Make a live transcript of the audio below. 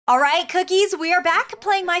All right, Cookies, we are back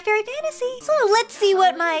playing My Fairy Fantasy. So let's see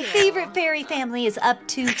what my favorite fairy family is up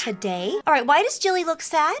to today. All right, why does Jilly look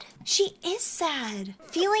sad? She is sad,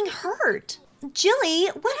 feeling hurt. Jilly,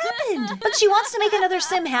 what happened? But she wants to make another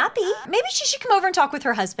sim happy. Maybe she should come over and talk with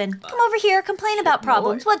her husband. Come over here, complain about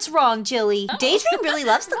problems. What's wrong, Jilly? Daydream really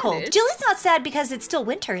loves the cold. Jilly's not sad because it's still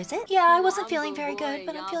winter, is it? Yeah, I wasn't feeling very good,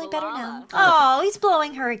 but I'm feeling better now. Oh, he's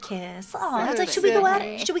blowing her a kiss. Oh, it's like, should we go out?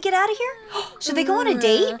 Should we get out of here? Should they go on a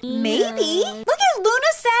date? Maybe. Look at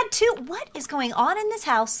Luna sad too. What is going on in this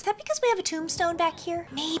house? Is that because we have a tombstone back here?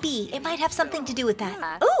 Maybe. It might have something to do with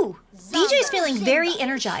that. Ooh, DJ's feeling very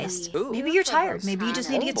energized. Maybe you're tired. Maybe you just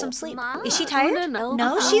need to get some sleep. Is she tired?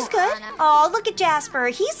 No, she's good. Oh, look at Jasper.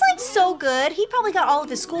 He's like so good. He probably got all of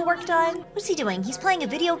his schoolwork done. What's he doing? He's playing a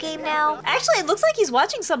video game now. Actually, it looks like he's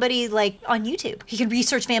watching somebody like on YouTube. He can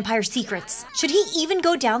research vampire secrets. Should he even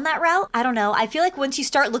go down that route? I don't know. I feel like once you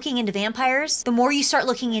start looking into vampires, the more you start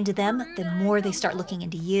looking into them, the more they start looking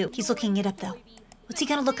into you. He's looking it up though. What's he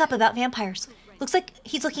gonna look up about vampires? Looks like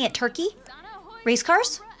he's looking at turkey, race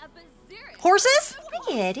cars, horses?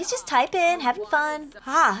 Look at it, he's just typing, having fun.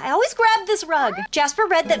 Ah, I always grab this rug. Jasper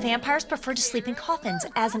read that vampires prefer to sleep in coffins.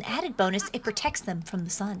 As an added bonus, it protects them from the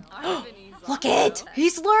sun. Look it!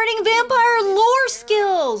 He's learning vampire lore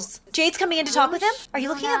skills! Jade's coming in to talk with him? Are you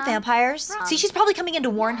looking up vampires? See, she's probably coming in to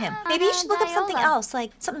warn him. Maybe you should look up something else,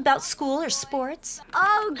 like something about school or sports.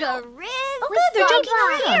 Oh, Grizz! Oh good, they're joking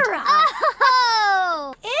around.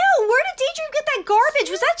 Oh! Ew, where did Daydream get that garbage?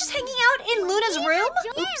 Was that just hanging out in Luna's room?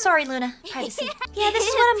 Oops, sorry, Luna. Privacy. Yeah, this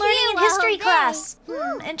is what I'm learning in history class.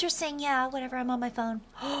 Interesting, yeah, whatever, I'm on my phone.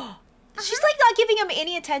 She's like not giving him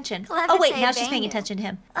any attention. Oh wait, now she's paying attention to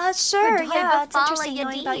him. Sure, yeah, it's interesting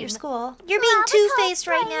knowing about your school. You're being two-faced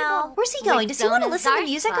right now. Where's he going? Does he want to listen to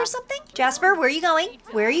music or something? Jasper, where are you going?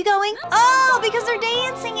 Where are you going? Oh, because they're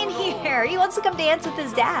dancing in here. He wants to come dance with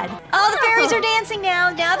his dad. Oh, the fairies are dancing now.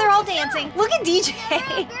 Now they're all dancing. Look at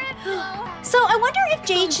DJ. So I wonder if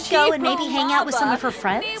Jade should go and maybe hang out with some of her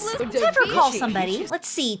friends. Let's have her call somebody. Let's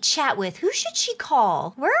see, chat with. Who should she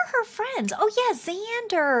call? Where are her friends? Oh yeah,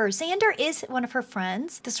 Xander. Xander is one of her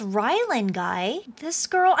friends. This Rylan guy. This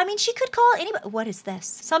girl, I mean, she could call anybody. What is this?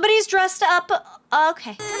 Somebody's dressed up.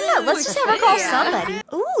 Okay. I don't know, let's just have her call somebody.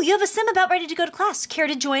 Ooh, you have a sim about ready to go to class. Care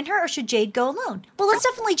to join her or should Jade go alone? Well, let's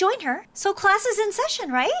definitely join her. So class is in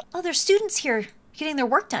session, right? Oh, there's students here getting their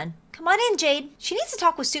work done. Come on in, Jade. She needs to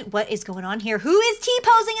talk with student. What is going on here? Who is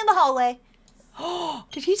T-posing in the hallway? Oh,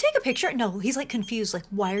 did he take a picture? No, he's like confused. Like,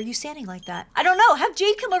 why are you standing like that? I don't know. Have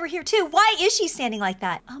Jade come over here too. Why is she standing like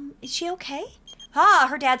that? Is she okay? Ah,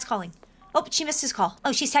 her dad's calling. Oh, she missed his call.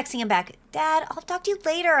 Oh, she's texting him back. Dad, I'll talk to you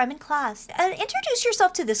later. I'm in class. Introduce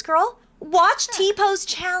yourself to this girl. Watch T-pose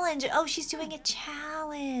challenge. Oh, she's doing a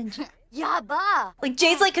challenge. Yaba. Like,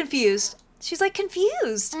 Jade's like confused. She's like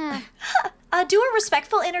confused. Do a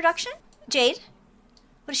respectful introduction. Jade,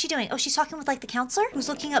 what is she doing? Oh, she's talking with like the counselor who's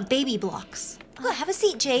looking up baby blocks. Oh, have a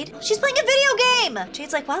seat, Jade. She's playing a video game.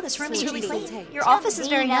 Jade's like, wow, this room is really clean. Your office is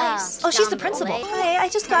very nice. Oh, she's the principal. Hi, I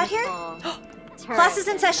just got here. Class is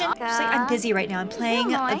in session. She's like, I'm busy right now. I'm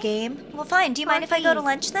playing a game. Well, fine. Do you mind if I go to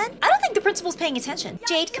lunch then? I don't think the principal's paying attention.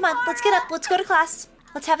 Jade, come on. Let's get up. Let's go to class.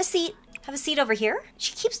 Let's have a seat. Have a seat over here.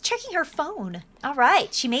 She keeps checking her phone. All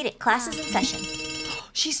right, she made it. Class is in session.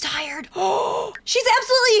 She's tired. She's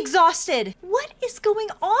absolutely exhausted. What is going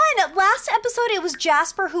on? Last episode, it was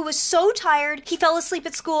Jasper who was so tired. He fell asleep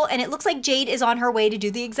at school, and it looks like Jade is on her way to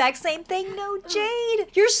do the exact same thing. No, Jade,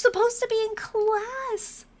 you're supposed to be in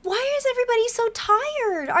class. Why is everybody so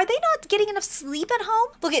tired? Are they not getting enough sleep at home?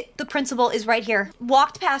 Look at the principal is right here.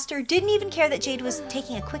 Walked past her, didn't even care that Jade was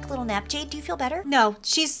taking a quick little nap. Jade, do you feel better? No,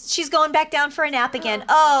 she's going back down for a nap again.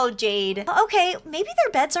 Oh, Jade. Okay, maybe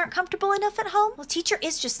their beds aren't comfortable enough at home. Well, teacher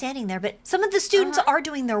is just standing there, but some of the students are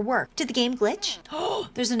doing their work. Did the game glitch? Oh,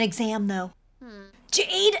 there's an exam though.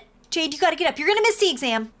 Jade, you gotta get up. You're gonna miss the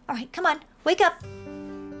exam. All right, come on, wake up.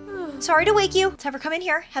 Sorry to wake you. Let's have her come in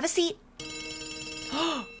here. Have a seat.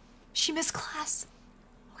 She missed class.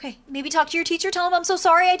 Okay, maybe talk to your teacher. Tell him I'm so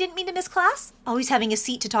sorry I didn't mean to miss class. Oh, he's having a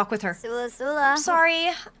seat to talk with her. Sula. Sorry.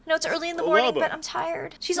 I know it's early in the morning, but I'm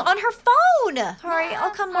tired. She's on her phone. All right, I'll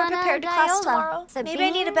come more prepared to class tomorrow. Maybe I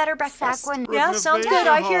need a better breakfast. Yeah, sounds good.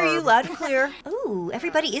 I hear you loud and clear. Ooh,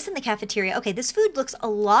 everybody is in the cafeteria. Okay, this food looks a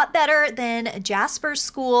lot better than Jasper's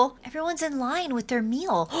school. Everyone's in line with their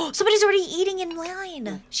meal. Somebody's already eating in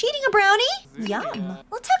line. She eating a brownie? Yum.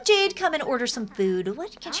 Let's have Jade come and order some food.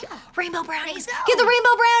 What can she? Rainbow brownies. Get the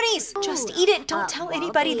rainbow brownies. brownies. Just eat it. Don't tell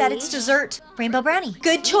anybody that it's dessert. Rainbow brownie.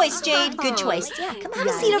 Good choice, Jade. Good choice. Yeah, come have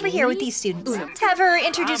a seat over here with these students. Let's have her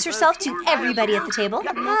introduce herself to everybody at the table.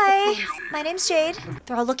 Hi, my name's Jade.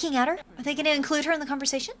 They're all looking at her. Are they going to include her in the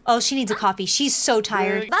conversation? Oh, she needs a coffee. She's so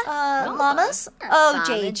tired. Llamas? Oh,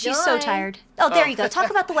 Jade, she's so tired. Oh, there you go. Talk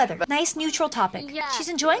about the weather. Nice neutral topic. She's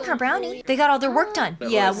enjoying her brownie. They got all their work done.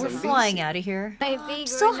 Yeah, we're flying out of here. I'm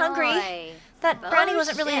still hungry. That brownie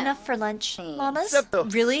wasn't really enough for lunch. Llamas?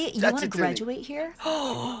 Really? You want to graduate here?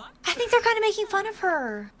 I think they're kind of making fun of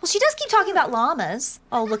her. Well, she does keep talking about llamas.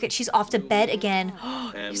 Oh, look she's off to bed again.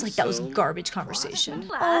 She's like, that was garbage conversation.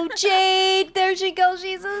 Oh, Jade, there she goes.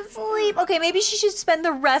 She's asleep. Okay, maybe she should spend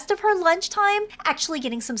the rest of her lunchtime actually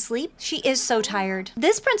getting some sleep. She is so tired.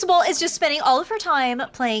 This principal is just spending all of her time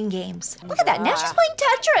playing games. Look at that. Now she's playing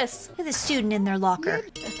Tetris. Look at the student in their locker.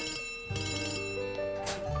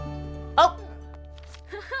 Oh.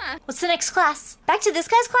 What's the next class? Back to this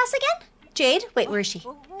guy's class again? Jade? Wait, where is she?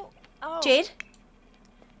 Jade?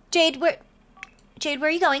 Jade, where are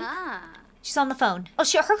you going? She's on the phone. Oh,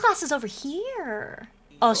 her class is over here.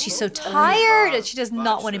 Oh, she's so tired. She does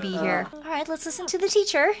not want to be here. All right, let's listen to the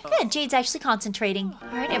teacher. Good, Jade's actually concentrating.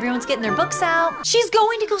 All right, everyone's getting their books out. She's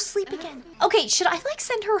going to go sleep again. Okay, should I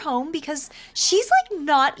send her home? Because she's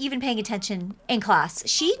not even paying attention in class.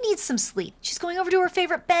 She needs some sleep. She's going over to her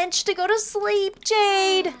favorite bench to go to sleep.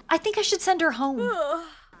 Jade, I think I should send her home.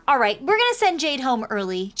 All right, we're gonna send Jade home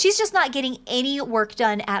early. She's just not getting any work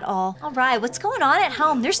done at all. All right, what's going on at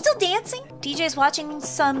home? They're still dancing. DJ's watching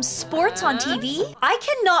some sports on TV. I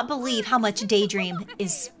cannot believe how much Daydream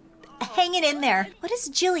is hanging in there. What is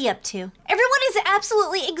Jilly up to? Everyone is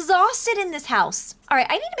absolutely exhausted in this house. All right,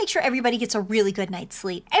 I need to make sure everybody gets a really good night's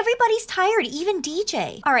sleep. Everybody's tired, even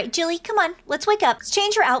DJ. All right, Jilly, come on, let's wake up. Let's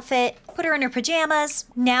change her outfit, put her in her pajamas.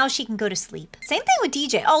 Now she can go to sleep. Same thing with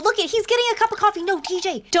DJ. Oh, look, he's getting a cup of coffee. No,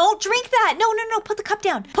 DJ, don't drink that. No, put the cup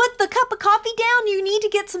down. Put the cup of coffee down. You need to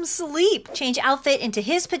get some sleep. Change outfit into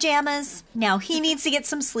his pajamas. Now he needs to get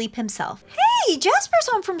some sleep himself. Hey, Jasper's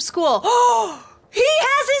home from school. Oh! He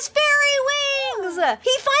has his fairy wings!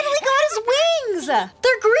 He finally got his wings!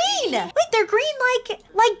 They're green! Wait, they're green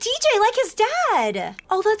like DJ, like his dad.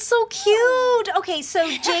 Oh, that's so cute. Okay, so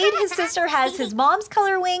Jade, his sister, has his mom's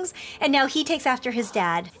color wings, and now he takes after his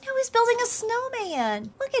dad. Now he's building a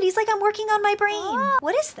snowman. Look he's like, I'm working on my brain.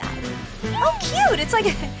 What is that? Oh, cute.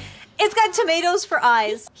 It's got tomatoes for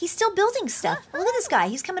eyes. He's still building stuff. Look at this guy.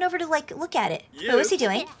 He's coming over to look at it. What is he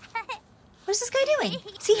doing? What's this guy doing?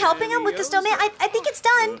 Is he helping him with the snowman? I think it's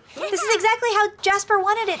done. This is exactly how Jasper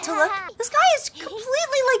wanted it to look. This guy is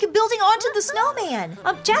completely building onto the snowman.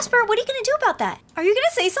 Jasper, what are you gonna do about that? Are you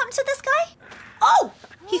gonna say something to this guy? Oh,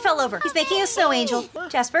 he fell over. He's making a snow angel.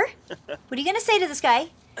 Jasper, what are you gonna say to this guy?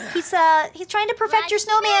 He's trying to perfect your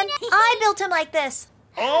snowman. I built him like this.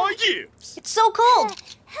 Oh, yes. It's so cold.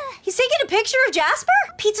 He's taking a picture of Jasper?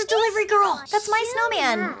 Pizza delivery girl. That's my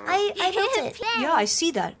snowman. I built it. Yeah, I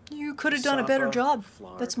see that. You could have done a better job.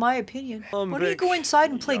 That's my opinion. Why don't you go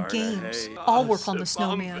inside and play games? I'll work on the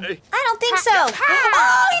snowman. I don't think so.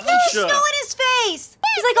 Oh, he threw snow in his face.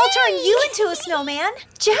 He's like, I'll turn you into a snowman.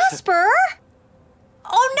 Jasper?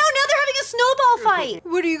 Oh no, now they're having a snowball fight.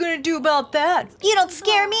 What are you gonna do about that? You don't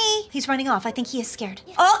scare me. He's running off. I think he is scared.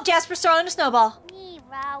 Oh, Jasper's throwing a snowball.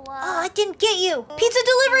 Oh, I didn't get you. Pizza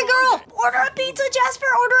delivery girl. Order a pizza, Jasper.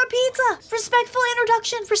 Order a pizza. Respectful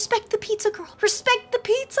introduction. Respect the pizza girl. Respect the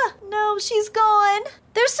pizza. No, she's gone.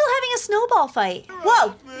 They're still having a snowball fight.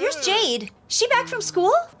 Whoa, here's Jade. Is she back from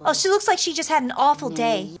school? Oh, she looks like she just had an awful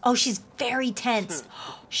day. Oh, she's very tense.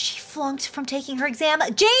 She flunked from taking her exam.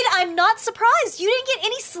 Jade, I'm not surprised. You didn't get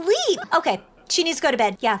any sleep. Okay, she needs to go to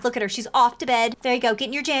bed. Yeah, look at her. She's off to bed. There you go. Get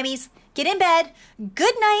in your jammies. Get in bed.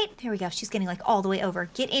 Good night. There we go. She's getting all the way over.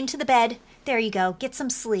 Get into the bed. There you go. Get some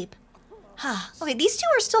sleep. Okay, these two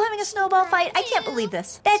are still having a snowball fight. I can't believe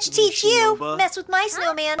this. That should teach you. Mess with my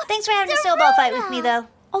snowman. Thanks for having a snowball fight with me, though.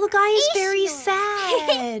 Oh, the guy is very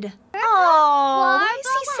sad. Oh, why is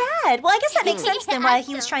he sad? Well, I guess that makes sense then why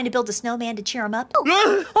he was trying to build a snowman to cheer him up.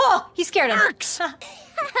 Oh, he scared him.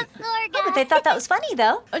 Oh, but they thought that was funny,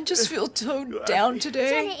 though. I just feel toned down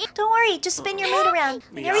today. Don't worry, just spin your mood around.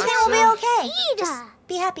 And everything will be okay. Just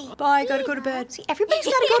be happy. Bye, gotta go to bed. See, everybody's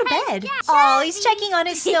gotta go to bed. Oh, he's checking on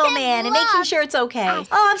his snowman and making sure it's okay.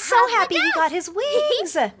 Oh, I'm so happy he got his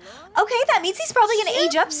wings. Okay, that means he's probably gonna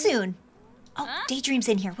age up soon. Oh, Daydream's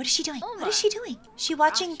in here. What is she doing? What is she doing? She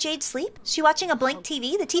watching Jade sleep? She watching a blank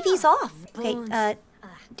TV? The TV's off. Okay,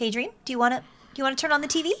 Daydream, do you wanna turn on the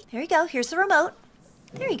TV? There you go. Here's the remote.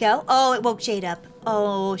 There you go. Oh, it woke Jade up.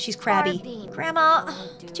 Oh, she's crabby. Barbie. Grandma,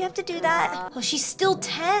 did you have to do that? Oh, she's still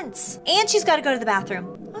tense. And she's got to go to the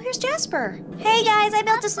bathroom. Oh, here's Jasper. Hey, guys, I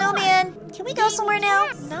built a snowman. Can we go somewhere now?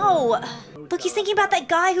 No. Look, he's thinking about that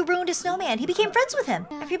guy who ruined his snowman. He became friends with him.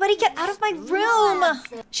 Everybody get out of my room.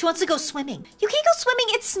 She wants to go swimming. You can't go swimming.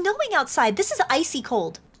 It's snowing outside. This is icy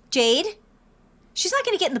cold. Jade? She's not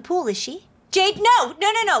going to get in the pool, is she? Jade, no.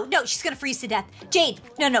 She's going to freeze to death. Jade,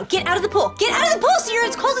 no. Get out of the pool. Get out of the pool so you're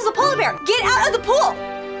as cold as a polar bear. Get out of the pool.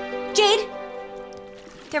 Jade.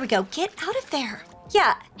 There we go. Get out of there.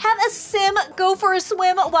 Yeah, have a sim, go for a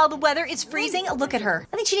swim while the weather is freezing. Look at her.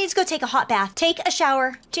 I think she needs to go take a hot bath. Take a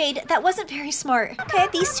shower. Jade, that wasn't very smart. Okay,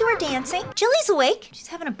 these two are dancing. Jilly's awake. She's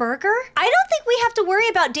having a burger. I don't think we have to worry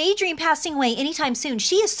about Daydream passing away anytime soon.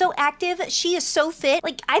 She is so active. She is so fit.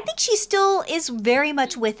 Like, I think she still is very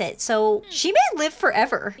much with it. So she may live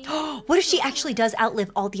forever. What if she actually does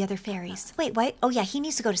outlive all the other fairies? Wait, what? Oh yeah, he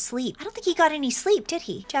needs to go to sleep. I don't think he got any sleep, did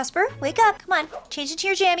he? Jasper, wake up. Come on, change into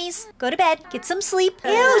your jammies. Go to bed. Get some sleep.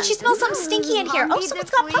 Ew, she smells something stinky in here. Oh,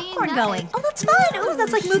 someone's got popcorn going. Oh, that's fun. Oh,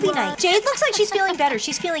 that's like movie night. Jade looks like she's feeling better.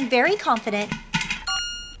 She's feeling very confident.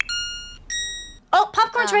 Oh,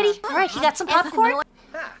 popcorn's ready. All right, he got some popcorn.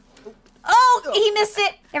 Oh, he missed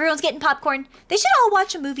it. Everyone's getting popcorn. They should all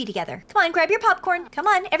watch a movie together. Come on, grab your popcorn. Come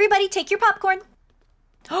on, everybody, take your popcorn.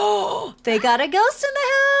 Oh, they got a ghost in the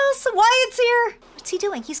house. Wyatt's here. What's he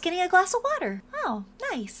doing? He's getting a glass of water. Oh,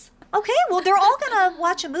 nice. Okay, well, they're all gonna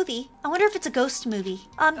watch a movie. I wonder if it's a ghost movie.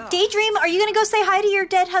 Daydream, are you gonna go say hi to your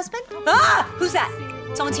dead husband? Ah! Who's that?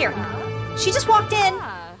 Someone's here. She just walked in.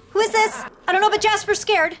 Who is this? I don't know, but Jasper's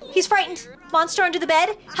scared. He's frightened. Monster under the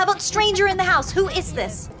bed? How about stranger in the house? Who is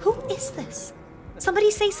this? Who is this? Somebody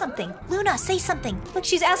say something. Luna, say something. Look,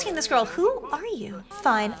 she's asking this girl, who are you?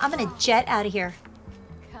 Fine, I'm gonna jet out of here.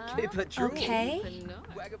 Okay.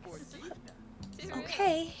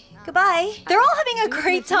 Okay. Goodbye. They're all having a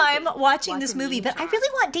great time watching this movie, but I really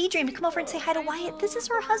want Daydream to come over and say hi to Wyatt. This is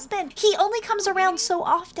her husband. He only comes around so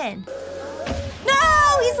often.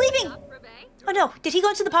 No, he's leaving. Oh no, did he go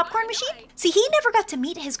into the popcorn machine? See, he never got to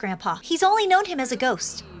meet his grandpa. He's only known him as a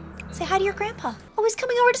ghost. Say hi to your grandpa. Oh, he's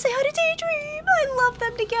coming over to say hi to Daydream. I love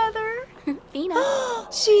them together.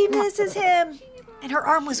 She misses him. And her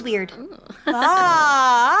arm was weird. Ghost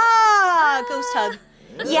hug.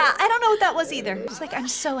 Yeah, I don't know what that was either. She's like, I'm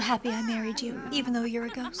so happy I married you, even though you're a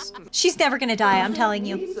ghost. She's never gonna die, I'm telling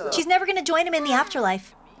you. She's never gonna join him in the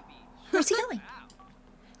afterlife. Where's he going?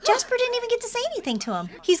 Jasper didn't even get to say anything to him.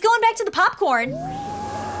 He's going back to the popcorn.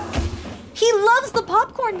 He loves the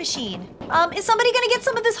popcorn machine. Is somebody gonna get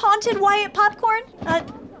some of this haunted Wyatt popcorn?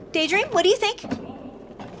 Daydream, what do you think?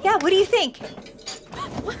 Yeah, what do you think?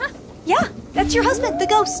 Yeah, that's your husband, the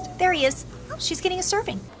ghost. There he is. Oh, she's getting a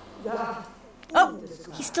serving. Oh,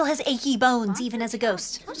 he still has achy bones, even as a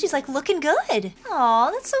ghost. Oh, she's like looking good.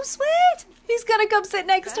 Aw, that's so sweet. He's gonna come sit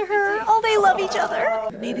next to her. Oh, they love each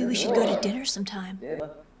other. Maybe we should go to dinner sometime.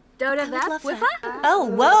 I would love that. Oh,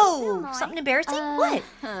 whoa. Something embarrassing? What?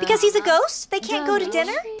 Because he's a ghost? They can't go to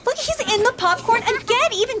dinner? Look, he's in the popcorn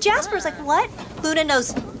again. Even Jasper's like, what? Luna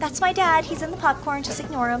knows. That's my dad. He's in the popcorn. Just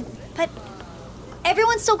ignore him. But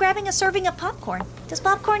everyone's still grabbing a serving of popcorn. Does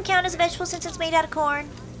popcorn count as a vegetable since it's made out of corn?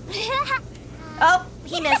 Oh,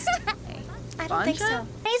 he missed. I don't think so. Can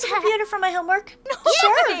I use a computer for my homework?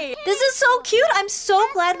 Sure. This is so cute. I'm so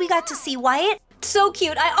glad we got to see Wyatt. So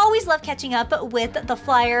cute. I always love catching up with the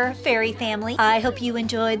Flyer Fairy family. I hope you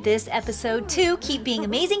enjoyed this episode too. Keep being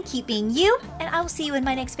amazing. Keep being you. And I will see you in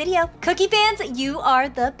my next video. Cookie fans, you are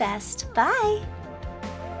the best. Bye.